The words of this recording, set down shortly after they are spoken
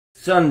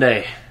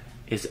Sunday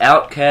is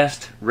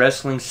Outcast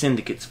Wrestling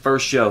Syndicate's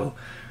first show,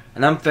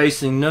 and I'm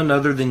facing none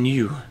other than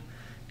you,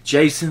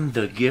 Jason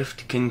the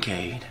Gift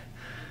Kincaid.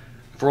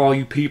 For all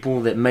you people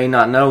that may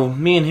not know,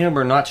 me and him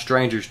are not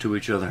strangers to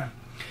each other.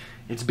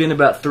 It's been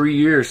about 3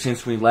 years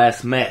since we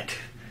last met.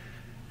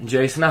 And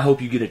Jason, I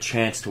hope you get a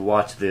chance to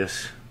watch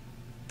this.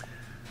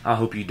 I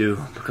hope you do,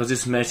 because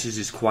this message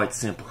is quite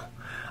simple.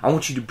 I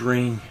want you to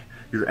bring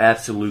your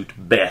absolute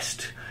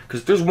best.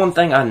 Because if there's one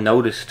thing I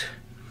noticed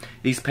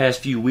these past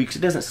few weeks, it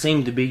doesn't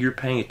seem to be you're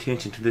paying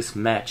attention to this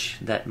match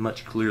that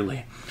much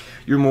clearly.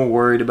 You're more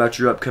worried about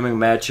your upcoming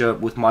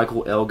matchup with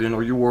Michael Elgin,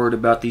 or you're worried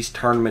about these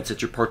tournaments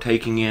that you're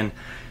partaking in.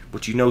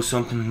 But you know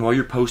something, while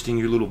you're posting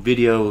your little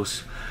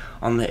videos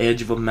on the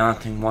edge of a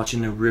mountain,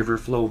 watching the river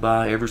flow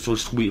by ever so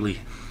sweetly,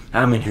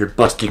 I'm in here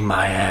busting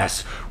my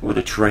ass where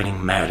the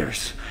training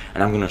matters.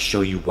 And I'm going to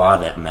show you why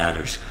that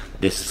matters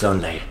this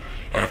Sunday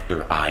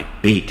after I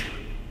beat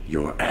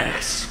your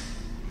ass.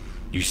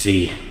 You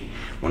see,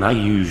 when I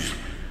use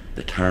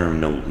the term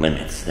no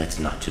limits, that's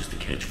not just a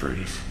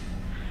catchphrase.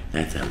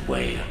 That's a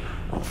way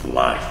of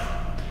life.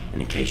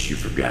 And in case you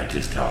forgot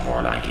just how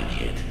hard I can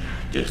hit,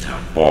 just how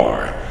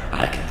far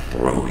I can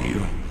throw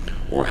you,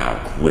 or how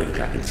quick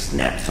I can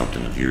snap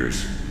something of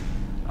yours,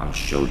 I'll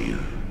show you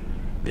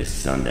this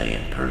Sunday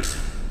in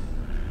person.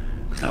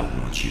 Because I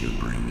want you to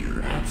bring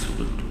your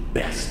absolute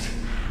best.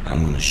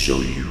 I'm going to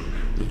show you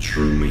the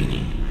true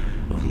meaning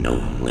of no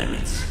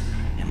limits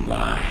and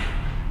why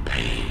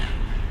pain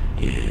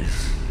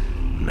is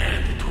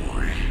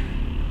mandatory.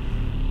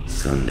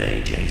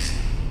 Sunday, Jason.